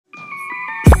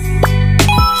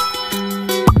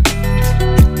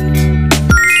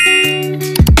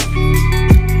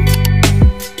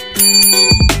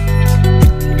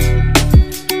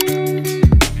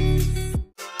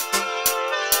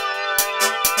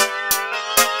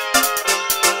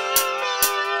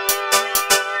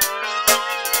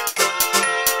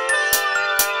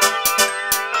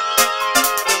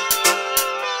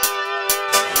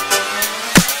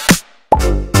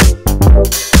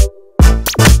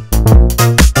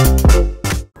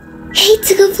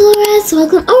Toca Floras,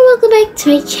 welcome back to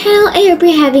my channel. I hope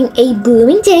you're having a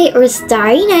blooming day or a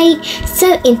starry night.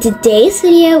 So in today's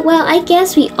video, well, I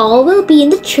guess we all will be in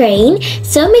the train.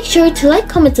 So make sure to like,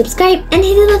 comment, subscribe, and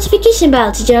hit the notification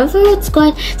bell to join for Road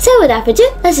Squad. So without further ado,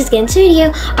 let's just get into the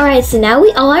video. Alright, so now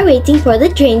we all are waiting for the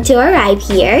train to arrive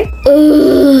here.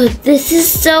 Ugh, this is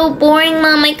so boring,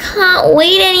 Mom. I can't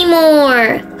wait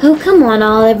anymore. Oh, come on,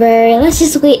 Oliver. Let's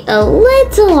just wait a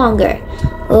little longer.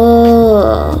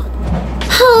 Oh,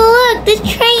 look, the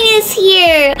train is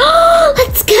here.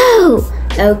 Let's go.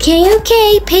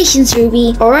 Okay, patience,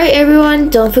 Ruby. Alright, everyone,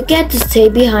 don't forget to stay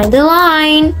behind the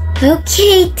line.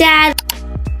 Okay, Dad.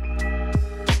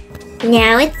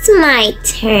 Now it's my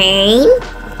turn.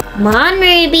 Come on,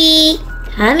 Ruby.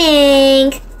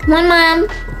 Coming. Come on, Mom.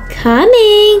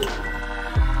 Coming.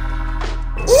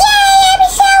 Yay, I'm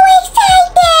so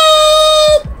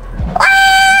excited!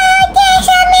 Wow, that's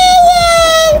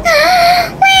amazing!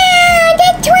 Wow, the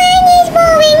train is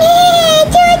moving here!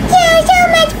 So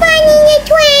much fun in the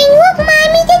train! Look,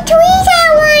 Mommy, the trees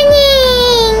are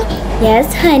running! Yes,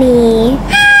 honey.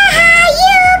 Ha,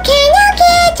 you cannot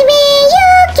catch me! You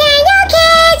cannot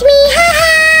catch me! Ha!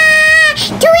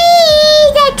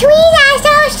 Trees! The trees are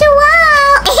so slow!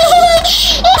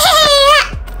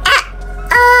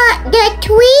 The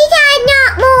trees are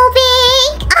not moving!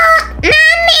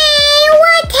 Mommy!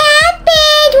 What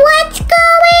happened? What's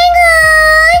going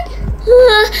on?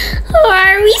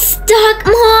 Are we stuck,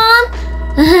 Mom?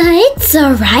 It's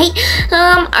alright.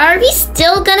 Are we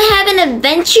still gonna have an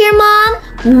adventure, Mom?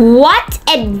 What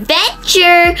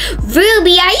adventure?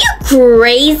 Ruby, are you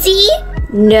crazy?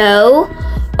 No.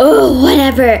 Oh,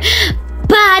 whatever.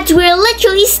 But we're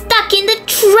literally stuck in the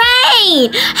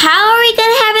train. How are we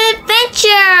gonna have an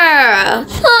adventure?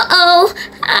 Uh-oh,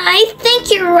 I think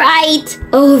you're right.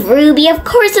 Oh, Ruby, of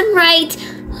course I'm right.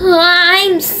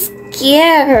 I'm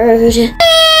scared.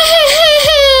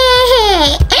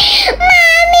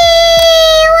 Mommy,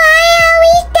 why are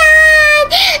we stuck?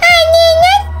 I need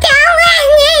to tell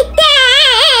anything.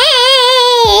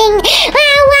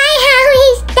 Why are we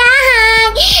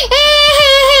stuck?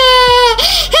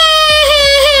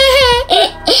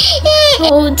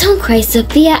 Oh, don't cry,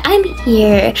 Sophia. I'm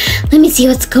here. Let me see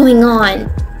what's going on.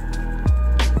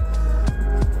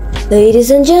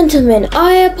 Ladies and gentlemen,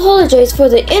 I apologize for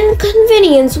the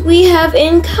inconvenience we have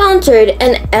encountered.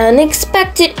 An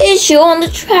unexpected issue on the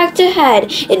track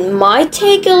ahead. It might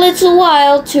take a little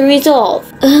while to resolve.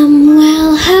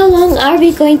 Well, how long are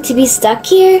we going to be stuck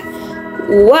here?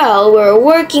 Well, we're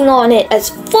working on it as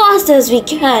fast as we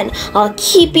can. I'll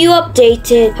keep you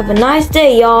updated. Have a nice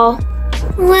day, y'all.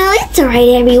 Well, it's alright,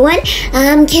 everyone.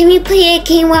 Can we play a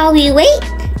game while we wait?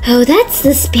 Oh, that's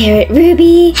the spirit,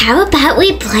 Ruby. How about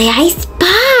we play I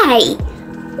Spy?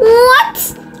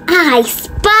 What? I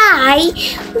Spy?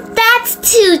 That's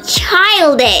too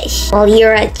childish. Well,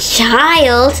 you're a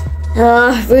child.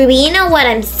 Oh, Ruby, you know what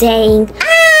I'm saying.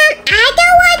 I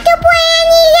don't want to play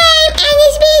any game, and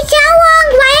it's been so long.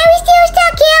 Why are we still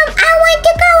stuck here? I want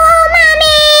to go home,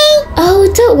 Mommy.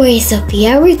 Oh, don't worry,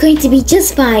 Sophia. We're going to be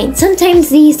just fine. Sometimes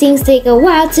these things take a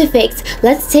while to fix.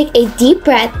 Let's take a deep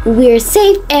breath. We're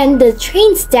safe, and the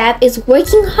train staff is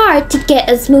working hard to get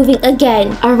us moving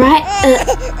again. All right?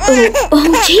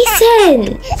 Oh,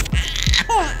 Jason!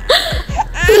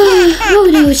 Oh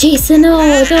no, Jason!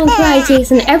 Oh, don't cry,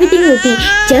 Jason. Everything will be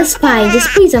just fine. Just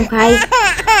please don't cry.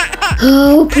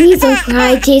 Oh, please don't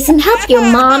cry, Jason. Help your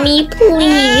mommy,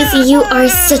 please. You are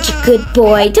such a good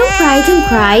boy. Don't cry, don't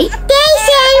cry.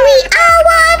 Jason, we all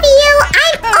love you.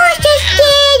 I'm also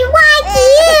scared like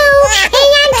you.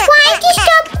 And I'm trying to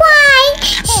stop crying.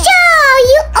 So,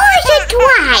 you also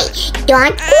try.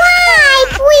 Don't cry,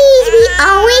 please. We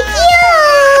are with you.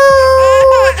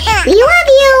 We love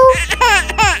you.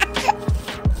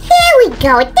 There we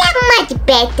go. That much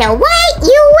better, right?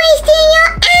 You're wasting your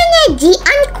energy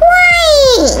on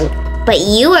crying. But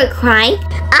you were crying.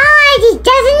 This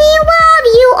doesn't involve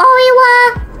you,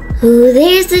 Oliver. Oh,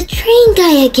 there's the train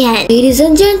guy again. Ladies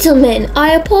and gentlemen,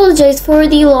 I apologize for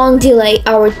the long delay.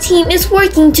 Our team is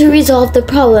working to resolve the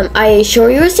problem. I assure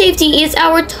your safety is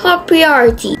our top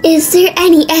priority. Is there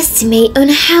any estimate on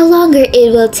how longer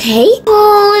it will take?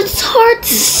 Oh, it's hard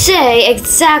to say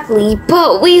exactly,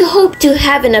 but we hope to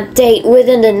have an update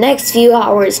within the next few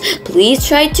hours. Please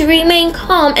try to remain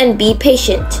calm and be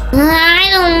patient. I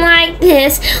don't like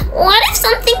this. What if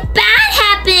something bad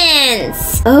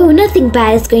happens? Oh, nothing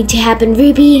bad is going to happen,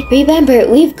 Ruby. Remember,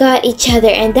 we've got each other,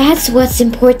 and that's what's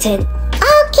important.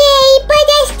 Okay, but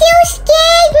I'm still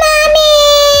scared,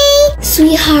 Mommy.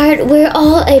 Sweetheart, we're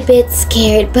all a bit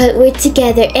scared, but we're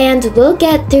together and we'll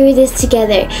get through this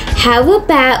together. How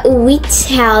about we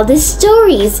tell the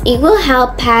stories? It will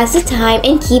help pass the time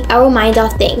and keep our mind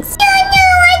off things. No,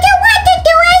 I don't want to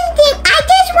do anything. I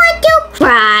just want to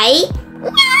Cry? No,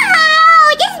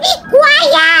 just be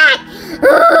quiet.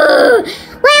 Ugh.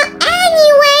 Well,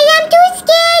 anyway, I'm too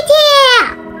scared here.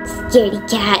 Scaredy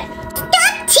cat.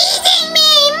 Stop teasing me.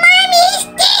 Mommy's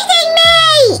teasing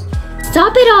me.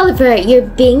 Stop it, Oliver. You're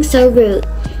being so rude.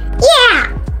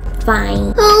 Yeah.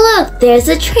 Fine. Oh, look, there's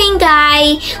a train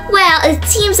guy. Well, it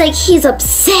seems like he's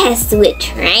obsessed with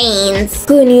trains.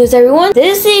 Good news, everyone.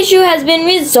 This issue has been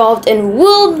resolved and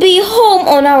we'll be home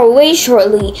on our way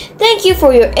shortly. Thank you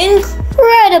for your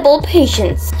incredible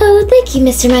patience. Oh, thank you,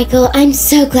 Mr. Michael. I'm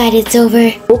so glad it's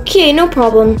over. Okay, no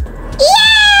problem. Yay,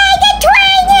 the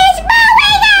train is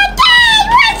moving again.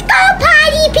 Let's go,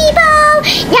 party people.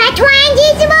 The train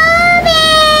is moving.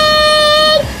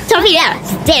 Sophia,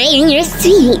 stay in your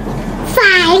seat.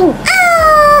 Fine.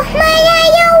 Oh, but I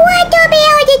don't want to be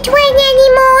on the train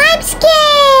anymore. I'm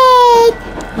scared.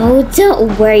 Oh,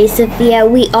 don't worry, Sophia.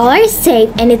 We all are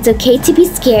safe and it's okay to be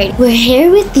scared. We're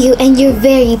here with you and you're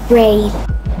very brave.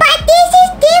 But this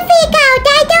is difficult.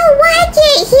 I don't like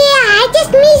it here. I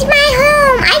just miss my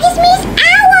home. I just miss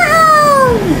our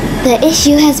home. The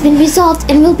issue has been resolved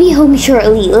and we'll be home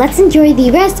shortly. Let's enjoy the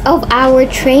rest of our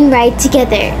train ride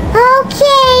together.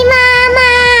 Okay, Mama.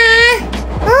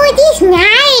 Oh, this is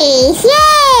nice.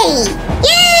 Yay.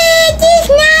 Yay, this is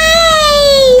nice.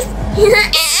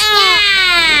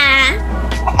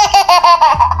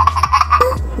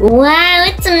 Wow,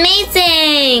 it's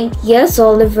amazing! Yes,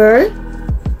 Oliver?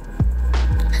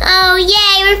 Oh,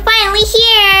 yay, we're finally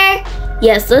here!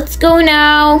 Yes, let's go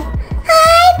now.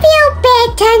 I feel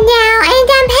better now and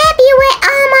I'm happy we're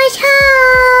almost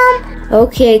home.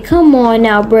 Okay, come on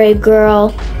now, brave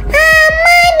girl.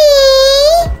 Mommy.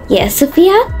 Yes,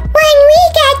 Sophia? When we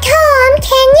get home,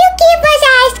 can you give us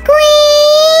ice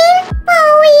cream?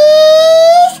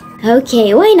 Please?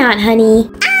 Okay, why not, honey?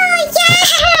 Oh, yeah!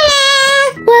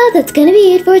 Well, that's gonna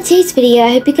be it for today's video.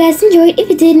 I hope you guys enjoyed. If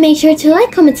you did, make sure to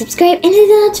like, comment, subscribe, and hit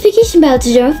the notification bell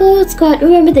to join our Flower Squad.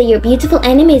 Remember that you're beautiful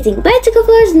and amazing. Bye, Toca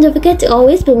Floras, and don't forget to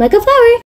always bloom like a flower.